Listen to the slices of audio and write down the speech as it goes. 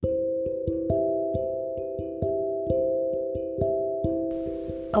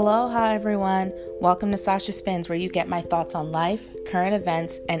Aloha everyone, welcome to Sasha Spins, where you get my thoughts on life, current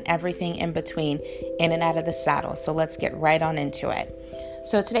events, and everything in between, in and out of the saddle. So let's get right on into it.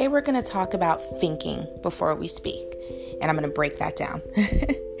 So today we're going to talk about thinking before we speak, and I'm going to break that down.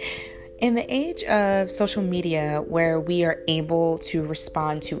 In the age of social media, where we are able to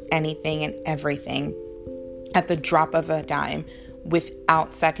respond to anything and everything at the drop of a dime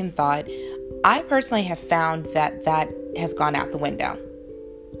without second thought, I personally have found that has gone out the window.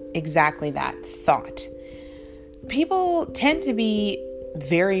 Exactly that, thought. People tend to be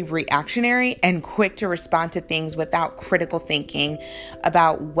very reactionary and quick to respond to things without critical thinking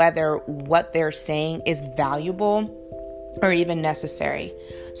about whether what they're saying is valuable or even necessary.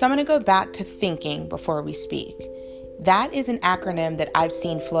 So I'm going to go back to thinking before we speak. That is an acronym that I've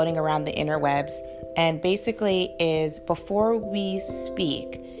seen floating around the interwebs, and basically is before we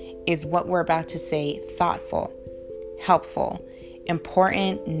speak is what we're about to say thoughtful, helpful,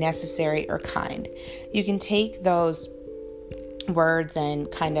 important, necessary, or kind. You can take those words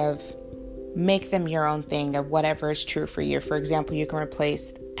and kind of make them your own thing of whatever is true for you. For example, you can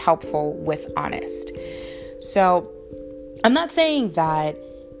replace helpful with honest. So I'm not saying that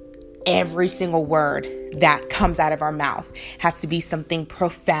every single word that comes out of our mouth has to be something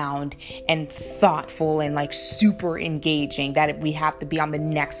profound and thoughtful and like super engaging, that we have to be on the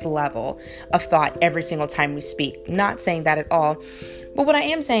next level of thought every single time we speak. Not saying that at all. But what I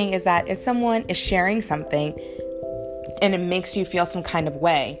am saying is that if someone is sharing something and it makes you feel some kind of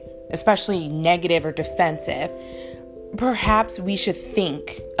way, especially negative or defensive, perhaps we should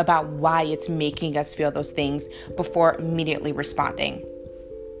think about why it's making us feel those things before immediately responding.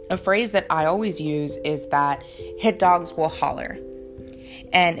 A phrase that I always use is that hit dogs will holler.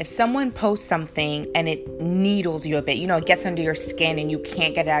 And if someone posts something and it needles you a bit, it gets under your skin and you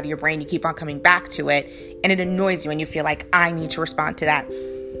can't get it out of your brain, you keep on coming back to it and it annoys you and you feel like, I need to respond to that.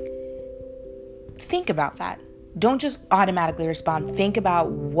 Think about that. Don't just automatically respond. Think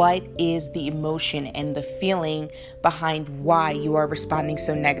about what is the emotion and the feeling behind why you are responding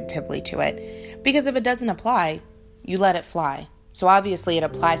so negatively to it. Because if it doesn't apply, you let it fly. So obviously it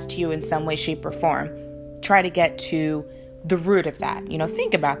applies to you in some way, shape, or form. Try to get to the root of that.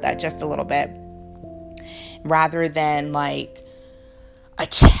 Think about that just a little bit. Rather than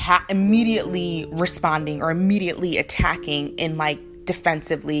immediately responding or immediately attacking in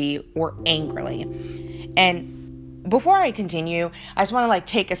defensively or angrily. And before I continue, I just want to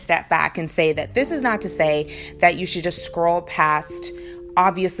take a step back and say that this is not to say that you should just scroll past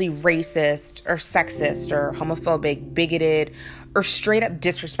obviously racist or sexist or homophobic, bigoted, or straight up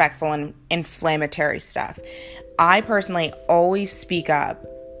disrespectful and inflammatory stuff. I personally always speak up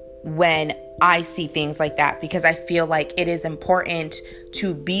when I see things like that because I feel like it is important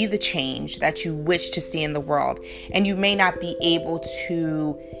to be the change that you wish to see in the world. And you may not be able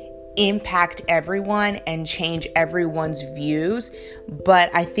to impact everyone and change everyone's views,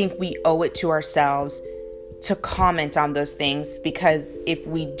 but I think we owe it to ourselves to comment on those things, because if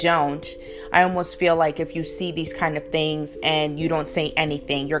we don't, I almost feel like if you see these kind of things and you don't say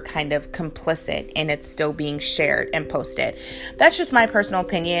anything, you're kind of complicit and it's still being shared and posted. That's just my personal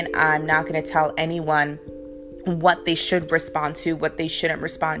opinion. I'm not going to tell anyone what they should respond to, what they shouldn't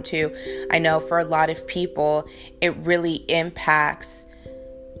respond to. I know for a lot of people, it really impacts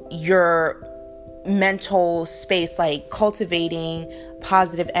your mental space, cultivating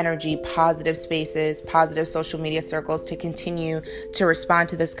positive energy, positive spaces, positive social media circles to continue to respond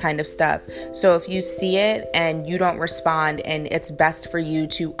to this kind of stuff. So if you see it and you don't respond, and it's best for you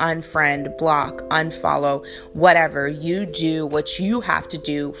to unfriend, block, unfollow, whatever, you do what you have to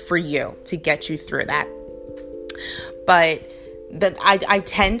do for you to get you through that. But I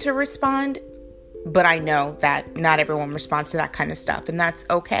tend to respond, but I know that not everyone responds to that kind of stuff, and that's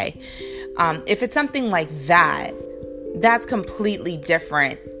okay. If it's something like that, that's completely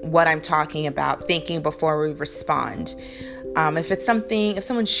different what I'm talking about, thinking before we respond. If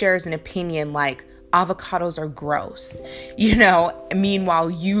someone shares an opinion like avocados are gross,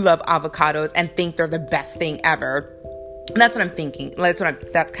 meanwhile you love avocados and think they're the best thing ever. That's what I'm thinking.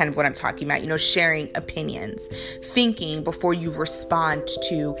 That's kind of what I'm talking about, sharing opinions, thinking before you respond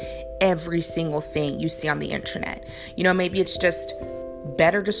to every single thing you see on the internet. Maybe it's just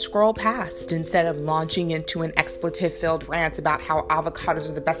better to scroll past instead of launching into an expletive-filled rant about how avocados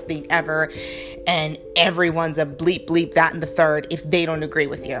are the best thing ever and everyone's a bleep, bleep, that and the third if they don't agree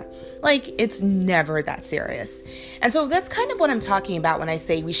with you. It's never that serious. And so that's kind of what I'm talking about when I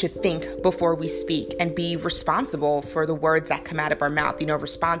say we should think before we speak and be responsible for the words that come out of our mouth,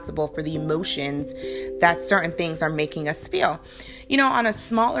 responsible for the emotions that certain things are making us feel. On a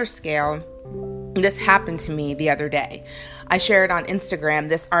smaller scale, This happened to me the other day. I shared on Instagram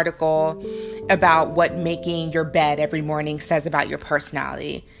this article about what making your bed every morning says about your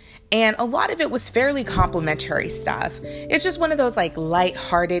personality. And a lot of it was fairly complimentary stuff. It's just one of those like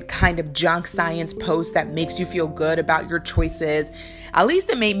lighthearted kind of junk science posts that makes you feel good about your choices. At least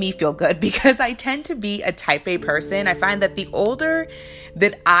it made me feel good because I tend to be a type A person. I find that the older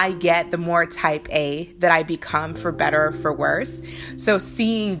that I get, the more type A that I become, for better or for worse. So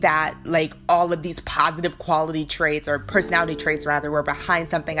seeing that like all of these positive quality traits, or personality traits rather, were behind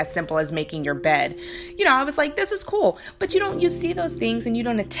something as simple as making your bed, I was like, this is cool. But you see those things and you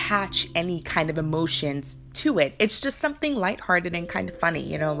don't attach any kind of emotions to it. It's just something lighthearted and kind of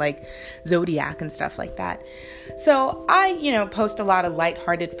funny, like Zodiac and stuff like that. So I, post a lot of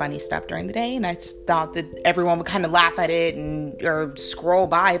lighthearted, funny stuff during the day, and I thought that everyone would kind of laugh at it or scroll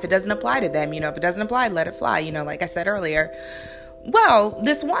by if it doesn't apply to them. If it doesn't apply, let it fly, like I said earlier. Well,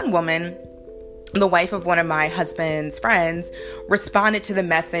 this one woman, the wife of one of my husband's friends, responded to the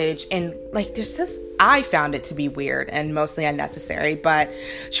message, and I found it to be weird and mostly unnecessary, but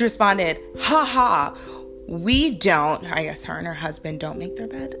she responded, haha, we don't, I guess her and her husband don't make their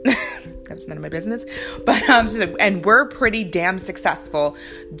bed. That's none of my business. But she said, and we're pretty damn successful.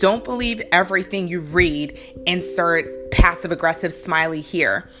 Don't believe everything you read. Insert passive aggressive smiley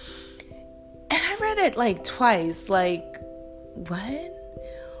here. And I read it like twice. Like, what?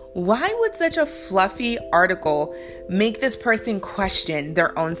 Why would such a fluffy article make this person question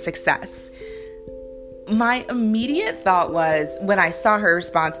their own success? My immediate thought was, when I saw her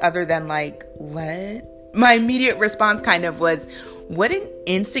response, other than like, what? My immediate response kind of was, what an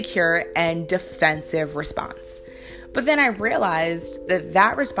insecure and defensive response. But then I realized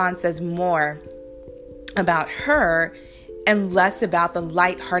that response says more about her and less about the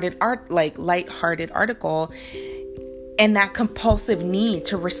lighthearted article and that compulsive need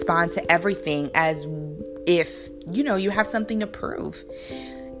to respond to everything as if, you have something to prove.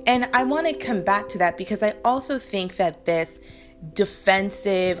 And I want to come back to that because I also think that this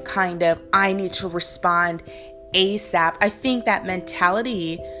defensive kind of, I need to respond ASAP, I think that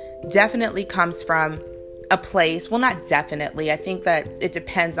mentality definitely comes from a place, well, not definitely, I think that it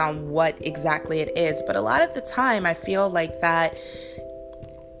depends on what exactly it is, but a lot of the time I feel like that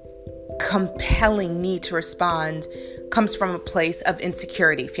compelling need to respond comes from a place of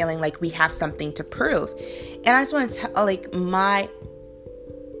insecurity, feeling like we have something to prove. And I just want to tell, like, my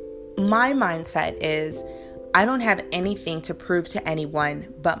mindset is, I don't have anything to prove to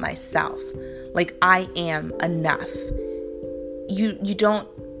anyone but myself. Like, I am enough. You don't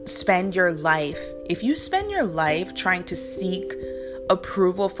spend your life, if you spend your life trying to seek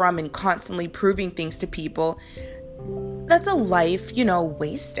approval from and constantly proving things to people, that's a life,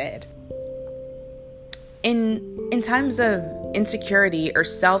 wasted. In times of insecurity or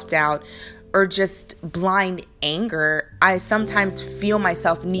self-doubt or just blind anger, I sometimes feel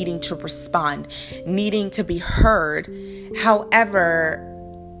myself needing to respond, needing to be heard. However,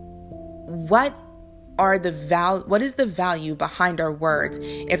 what is the value behind our words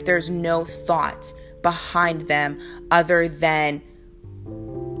if there's no thought behind them other than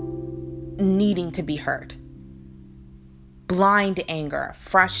needing to be heard? Blind anger,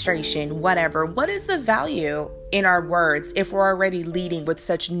 frustration, whatever. What is the value in our words if we're already leading with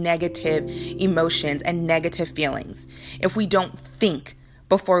such negative emotions and negative feelings? If we don't think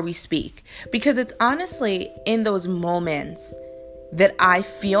before we speak? Because it's honestly in those moments that I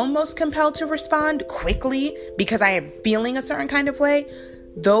feel most compelled to respond quickly because I am feeling a certain kind of way.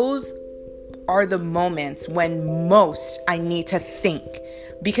 Those are the moments when most I need to think,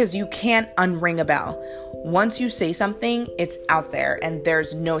 because you can't unring a bell. Once you say something, it's out there and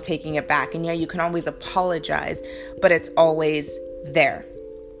there's no taking it back. And yeah, you can always apologize, but it's always there.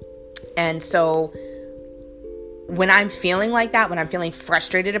 And so when I'm feeling like that, when I'm feeling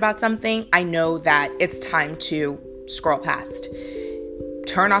frustrated about something, I know that it's time to scroll past.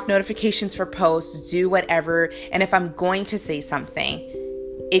 Turn off notifications for posts, do whatever. And if I'm going to say something,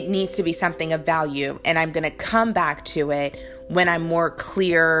 it needs to be something of value. And I'm going to come back to it when I'm more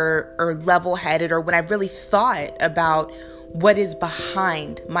clear or level-headed, or when I've really thought about what is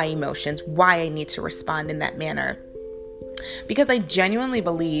behind my emotions, why I need to respond in that manner. Because I genuinely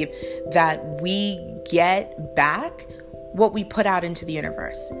believe that we get back what we put out into the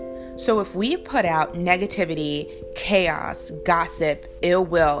universe. So if we put out negativity, chaos, gossip, ill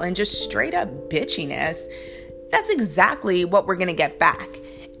will, and just straight up bitchiness, that's exactly what we're going to get back.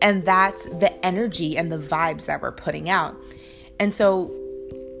 And that's the energy and the vibes that we're putting out. And so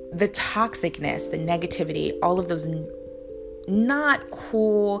the toxicness, the negativity, all of those not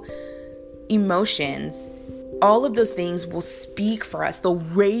cool emotions all of those things will speak for us. They'll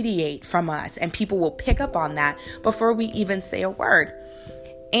radiate from us, and people will pick up on that before we even say a word.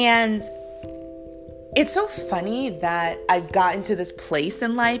 And it's so funny that I've gotten to this place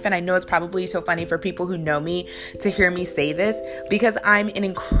in life, and I know it's probably so funny for people who know me to hear me say this, because I'm an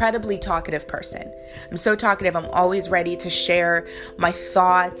incredibly talkative person. I'm so talkative. I'm always ready to share my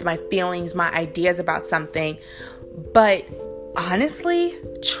thoughts, my feelings, my ideas about something. But honestly,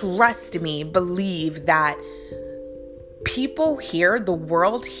 trust me, believe that people hear, the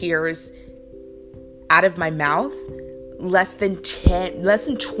world hears out of my mouth less than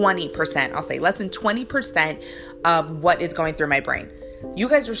 20%, I'll say less than 20% of what is going through my brain. You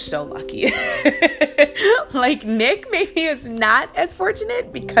guys are so lucky. Like Nick maybe is not as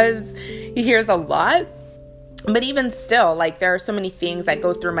fortunate because he hears a lot. But even still, like there are so many things that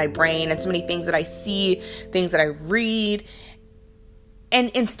go through my brain and so many things that I see, things that I read.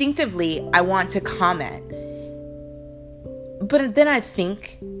 And instinctively, I want to comment. But then I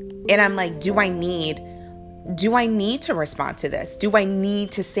think, and I'm like, do I need to respond to this? Do I need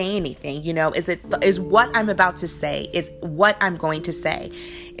to say anything? Is what I'm about to say, is what I'm going to say,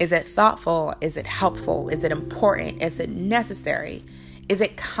 is it thoughtful? Is it helpful? Is it important? Is it necessary? Is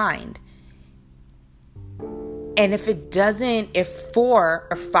it kind? And if four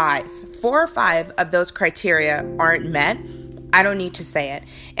or five of those criteria aren't met, I don't need to say it.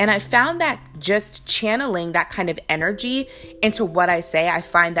 And I found that just channeling that kind of energy into what I say, I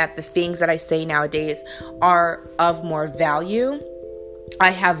find that the things that I say nowadays are of more value.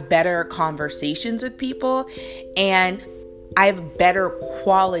 I have better conversations with people, and I have better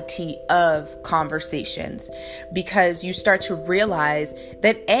quality of conversations, because you start to realize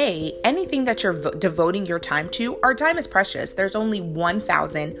that anything that you're devoting your time to, our time is precious. There's only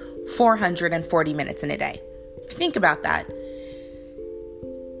 1,440 minutes in a day. Think about that.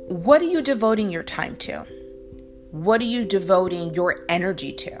 What are you devoting your time to? What are you devoting your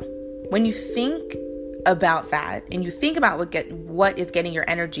energy to? When you think about that and you think about what is getting your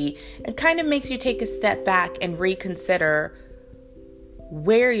energy, it kind of makes you take a step back and reconsider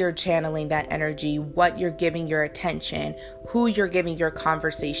where you're channeling that energy, what you're giving your attention, who you're giving your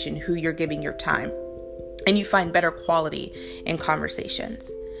conversation, who you're giving your time. And you find better quality in conversations.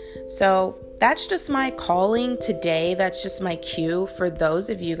 So that's just my calling today. That's just my cue for those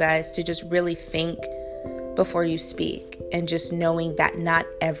of you guys to just really think before you speak, and just knowing that not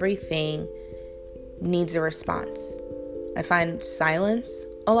everything needs a response. I find silence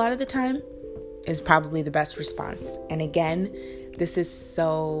a lot of the time is probably the best response. And again, this is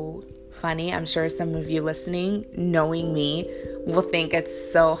so funny. I'm sure some of you listening, knowing me, will think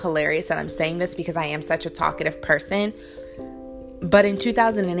it's so hilarious that I'm saying this because I am such a talkative person. But in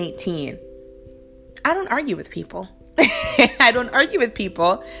 2018, I don't argue with people. I don't argue with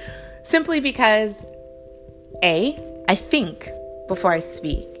people simply because A, I think before I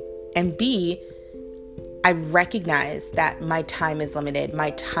speak, and B, I recognize that my time is limited,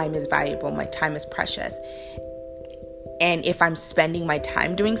 my time is valuable, my time is precious. And if I'm spending my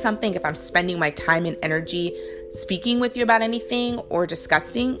time doing something, if I'm spending my time and energy speaking with you about anything or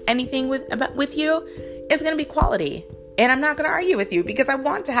discussing anything with you, it's going to be quality. And I'm not going to argue with you because I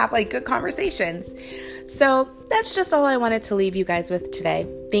want to have good conversations. So that's just all I wanted to leave you guys with today.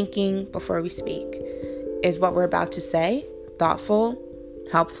 Thinking before we speak. Is what we're about to say thoughtful,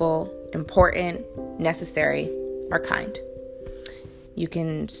 helpful, important, necessary, or kind? You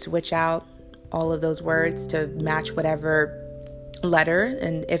can switch out all of those words to match whatever letter,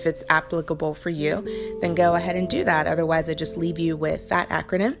 and if it's applicable for you, then go ahead and do that. Otherwise, I just leave you with that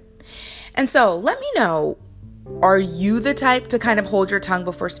acronym. And so let me know, are you the type to kind of hold your tongue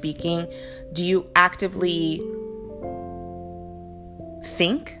before speaking? Do you actively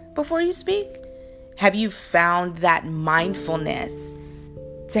think before you speak? Have you found that mindfulness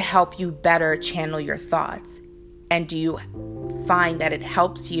to help you better channel your thoughts? And do you find that it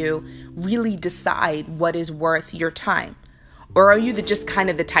helps you really decide what is worth your time? Or are you just kind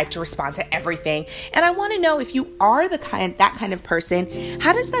of the type to respond to everything? And I want to know, if you are that kind of person,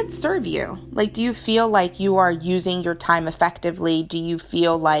 how does that serve you? Do you feel like you are using your time effectively? Do you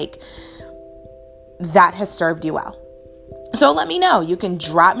feel like that has served you well? So let me know. You can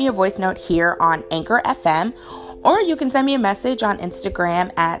drop me a voice note here on Anchor FM, or you can send me a message on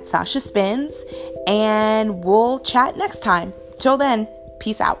Instagram at Sasha Spins, and we'll chat next time. Till then,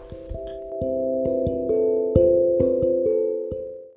 peace out.